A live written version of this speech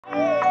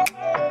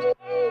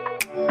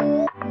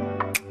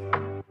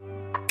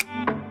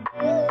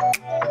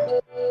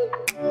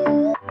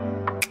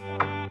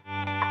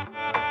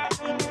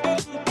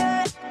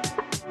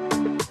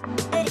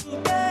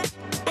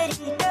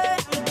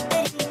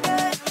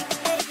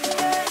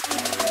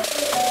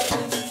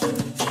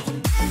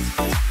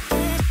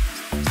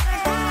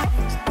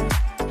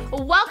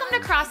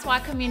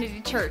Crosswalk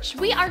Community Church.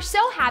 We are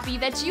so happy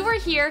that you are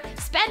here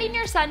spending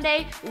your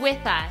Sunday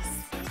with us.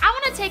 I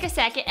want to take a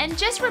second and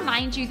just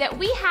remind you that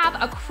we have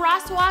a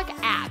Crosswalk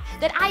app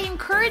that I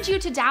encourage you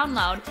to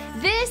download.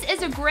 This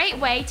is a great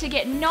way to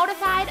get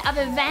notified of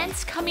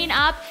events coming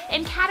up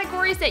in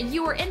categories that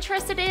you are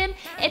interested in.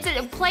 It's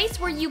a place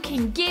where you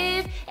can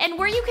give and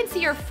where you can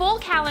see your full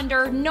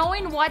calendar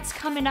knowing what's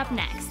coming up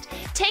next.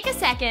 Take a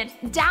second,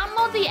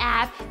 download the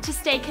app to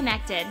stay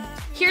connected.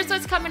 Here's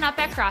what's coming up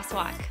at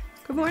Crosswalk.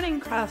 Good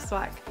morning,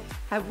 Crosswalk.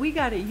 Have we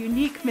got a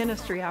unique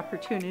ministry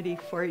opportunity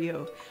for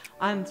you?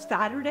 On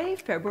Saturday,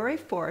 February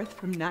 4th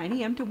from 9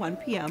 a.m. to 1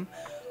 p.m.,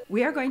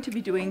 we are going to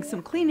be doing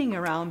some cleaning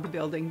around the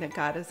building that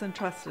God has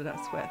entrusted us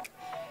with.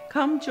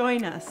 Come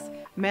join us,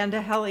 Amanda,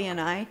 Helly, and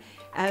I,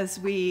 as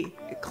we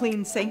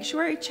clean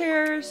sanctuary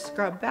chairs,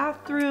 scrub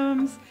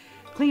bathrooms,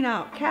 clean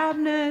out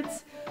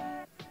cabinets.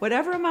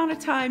 Whatever amount of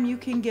time you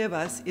can give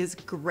us is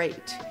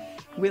great.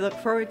 We look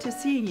forward to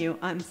seeing you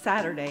on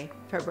Saturday,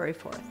 February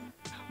 4th.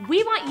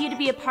 We want you to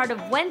be a part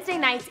of Wednesday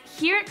nights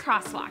here at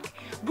Crosswalk.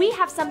 We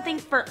have something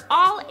for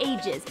all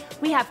ages.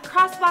 We have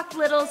Crosswalk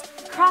Littles,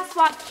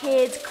 Crosswalk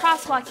Kids,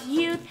 Crosswalk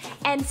Youth,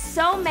 and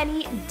so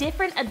many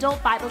different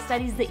adult Bible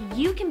studies that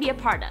you can be a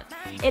part of.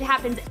 It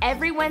happens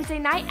every Wednesday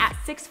night at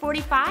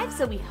 6:45,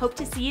 so we hope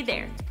to see you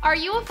there. Are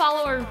you a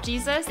follower of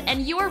Jesus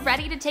and you are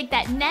ready to take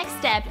that next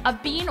step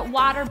of being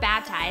water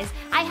baptized?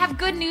 I have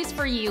good news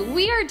for you.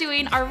 We are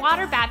doing our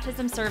water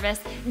baptism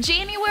service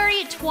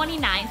January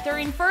 29th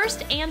during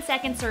first and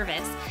second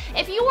service.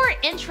 If you are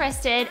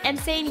interested in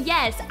saying,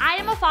 yes, I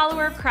am a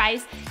follower of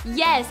Christ,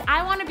 yes,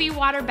 I want to be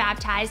water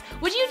baptized,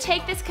 would you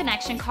take this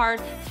connection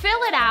card,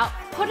 fill it out,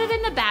 put it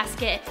in the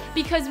basket,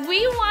 because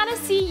we want to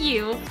see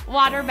you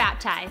water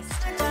baptized.